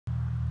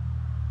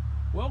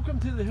Welcome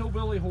to the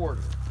Hillbilly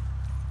Hoarder.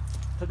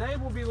 Today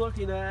we'll be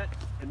looking at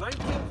a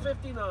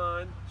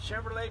 1959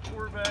 Chevrolet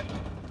Corvette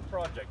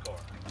project car.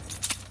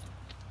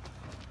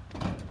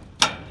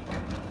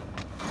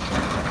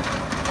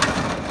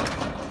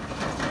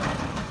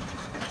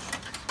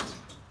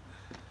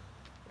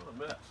 What a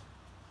mess.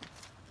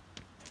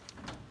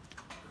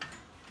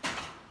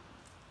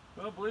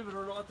 Well, believe it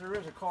or not, there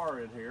is a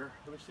car in here.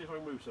 Let me see if I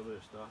can move some of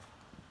this stuff.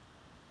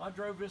 I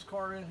drove this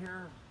car in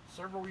here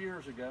several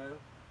years ago.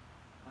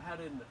 I had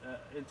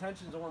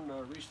intentions on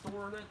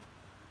restoring it,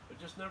 but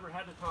just never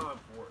had the time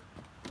for it.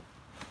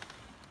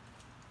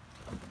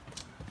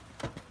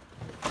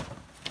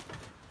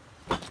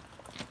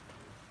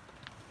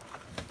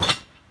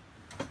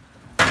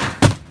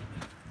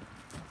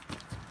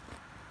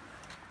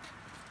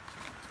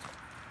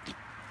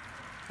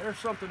 There's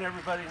something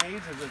everybody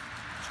needs, is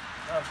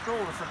a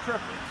stroller for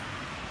triplets.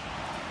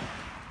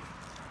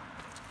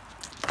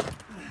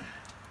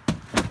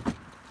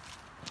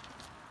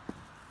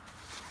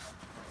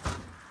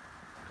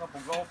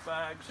 Couple golf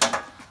bags.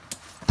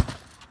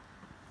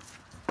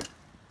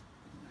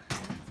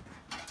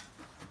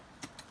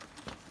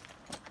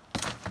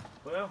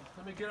 Well,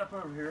 let me get up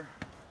over here,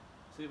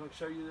 see if I can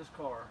show you this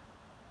car.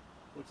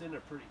 What's in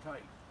there pretty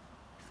tight.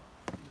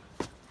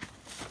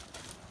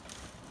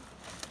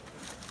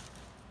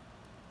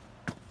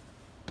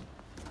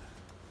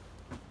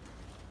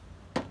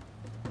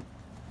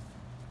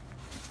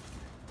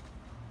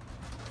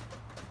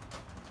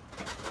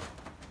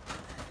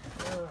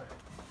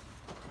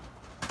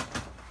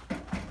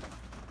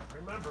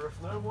 Remember,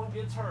 if no one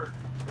gets hurt,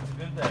 it's a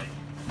good day.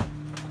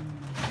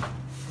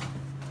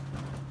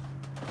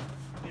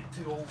 Get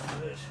too old for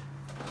this.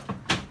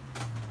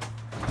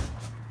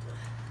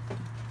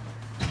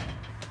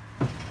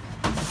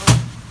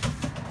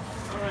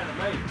 All right, I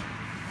made it.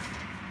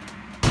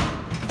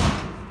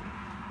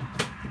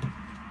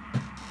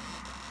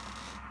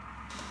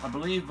 I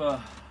believe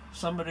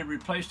somebody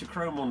replaced the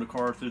chrome on the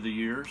car through the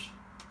years.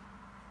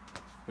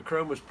 The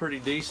chrome was pretty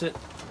decent,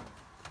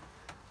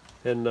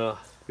 and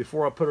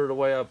before I put it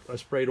away, I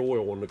sprayed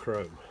oil on the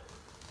chrome.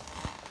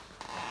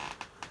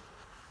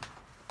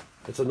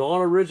 It's a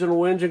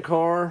non-original engine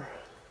car,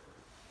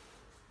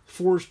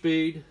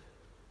 4-speed.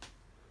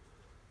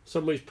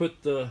 Somebody's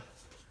put the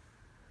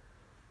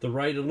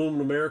right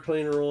aluminum air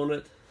cleaner on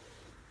it.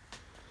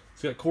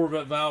 It's got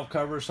Corvette valve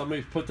covers.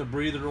 Somebody's put the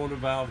breather on the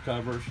valve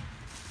covers.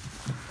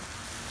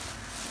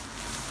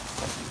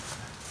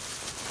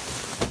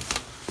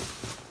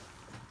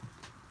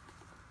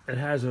 It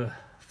has a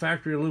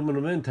factory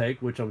aluminum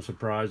intake, which I'm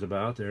surprised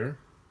about there,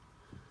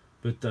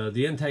 but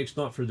the intake's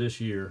not for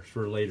this year, it's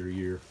for a later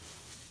year.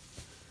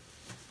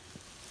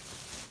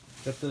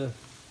 Got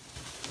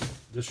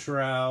the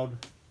shroud,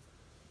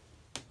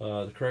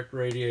 the correct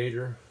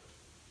radiator.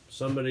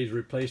 Somebody's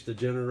replaced the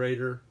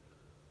generator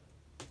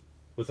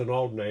with an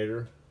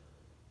alternator.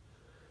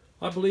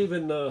 I believe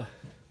in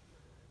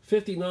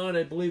 59,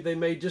 I believe they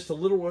made just a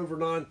little over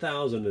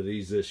 9,000 of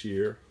these this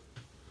year.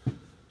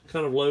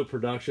 Kind of low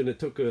production. It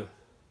took a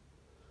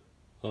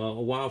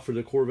while for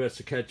the Corvettes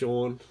to catch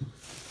on.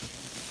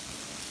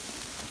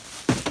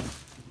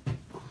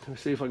 Let me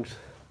see if I can.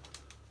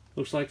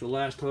 Looks like the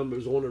last time it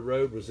was on the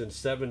road was in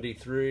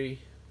 '73.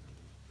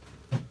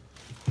 Let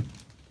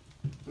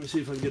me see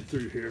if I can get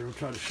through here. I'll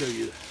try to show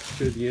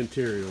the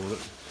interior on it.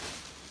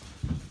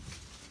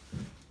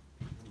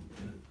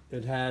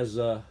 It has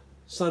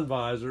sun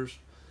visors.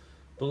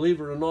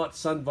 Believe it or not,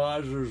 sun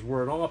visors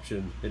were an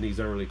option in these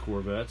early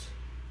Corvettes.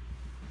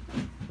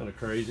 Kind of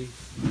crazy.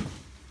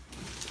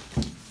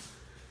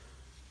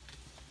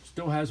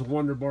 Still has a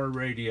Wonder Bar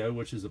radio,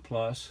 which is a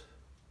plus.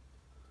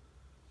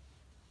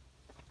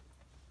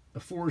 A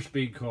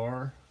 4-speed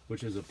car,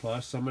 which is a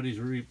plus. Somebody's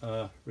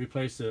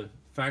replaced the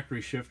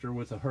factory shifter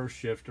with a Hurst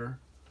shifter.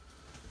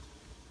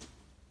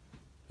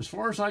 As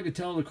far as I could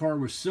tell, the car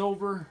was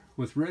silver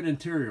with red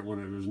interior when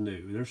it was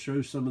new. There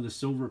shows some of the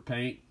silver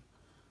paint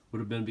would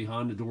have been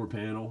behind the door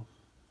panel.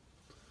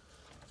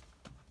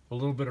 A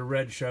little bit of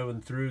red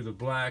showing through the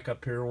black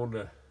up here on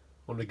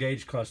the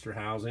gauge cluster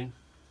housing.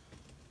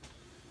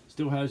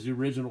 Still has the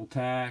original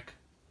tack.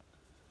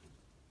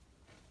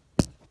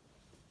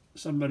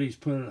 Somebody's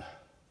put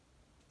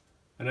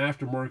an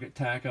aftermarket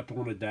tack up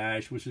on the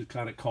dash, which is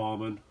kind of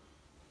common.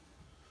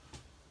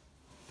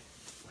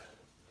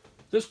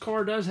 This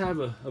car does have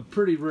a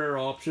pretty rare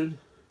option.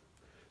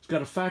 It's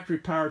got a factory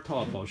power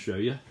top. I'll show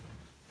you.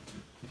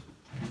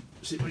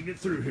 See if I can get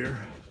through here.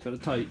 It's kind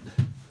of tight.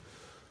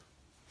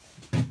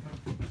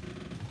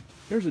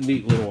 Here's a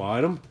neat little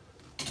item.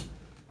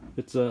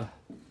 It's a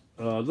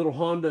little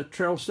Honda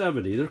Trail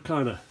 70. They're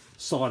kind of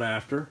sought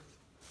after.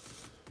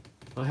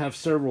 I have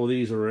several of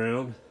these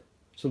around.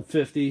 Some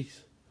 50s.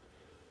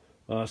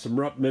 Some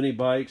Rupp mini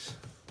bikes.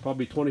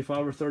 Probably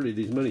 25 or 30 of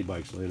these mini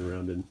bikes laying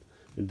around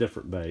in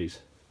different bays.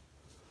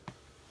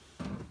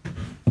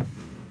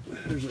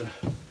 There's a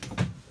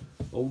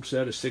old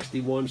set of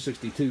 61,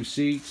 62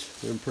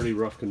 seats. They're in pretty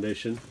rough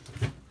condition.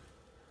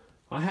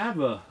 I have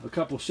a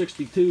couple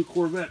 62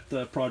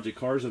 Corvette project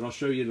cars that I'll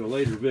show you in a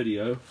later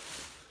video.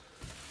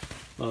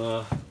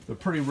 They're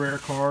pretty rare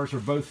cars. They're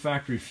both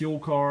factory fuel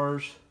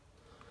cars.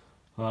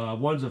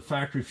 One's a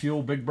factory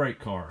fuel big brake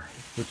car,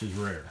 which is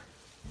rare.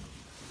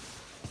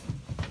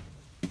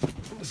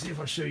 Let's see if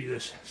I show you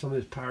this, some of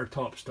this power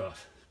top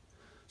stuff.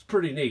 It's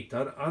pretty neat.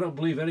 I don't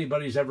believe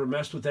anybody's ever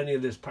messed with any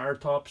of this power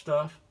top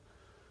stuff.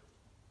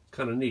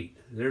 Kind of neat.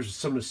 There's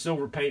some of the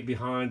silver paint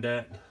behind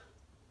that.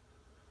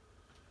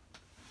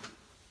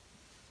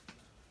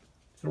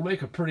 It'll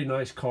make a pretty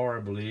nice car,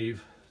 I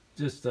believe.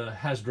 Just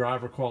has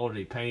driver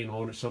quality paint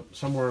on it.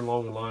 Somewhere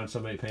along the line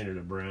somebody painted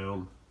it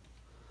brown.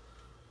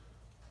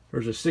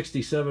 There's a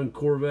 67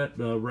 Corvette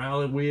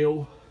rally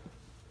wheel.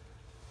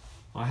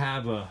 I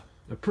have a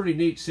pretty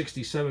neat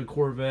 67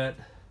 Corvette.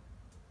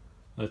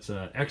 That's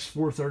a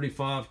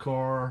X435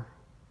 car.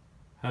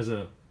 Has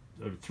a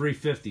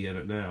 350 in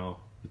it now.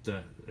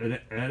 An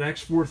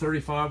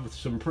X435 with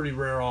some pretty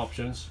rare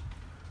options.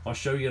 I'll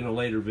show you in a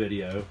later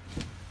video.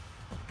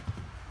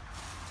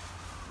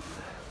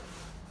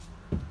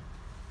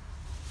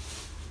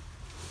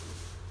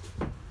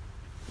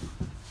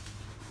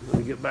 Let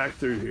me get back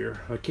through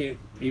here. I can't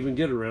even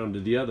get around to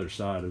the other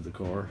side of the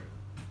car.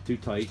 Too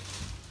tight.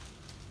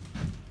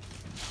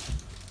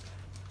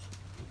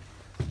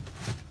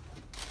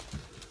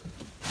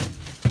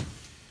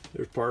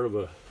 There's part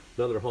of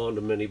another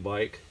Honda mini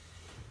bike.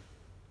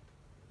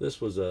 This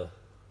was a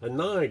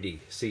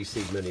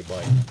 90cc mini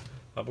bike.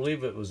 I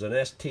believe it was an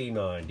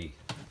ST90.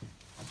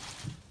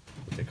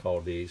 What they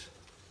call these.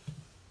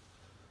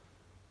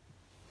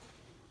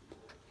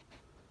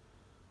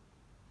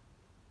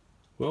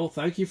 Well,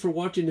 thank you for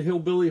watching the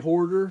Hillbilly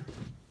Hoarder.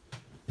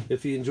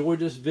 If you enjoyed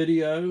this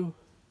video,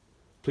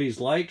 please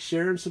like,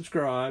 share, and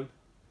subscribe.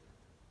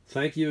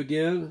 Thank you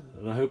again,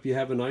 and I hope you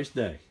have a nice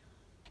day.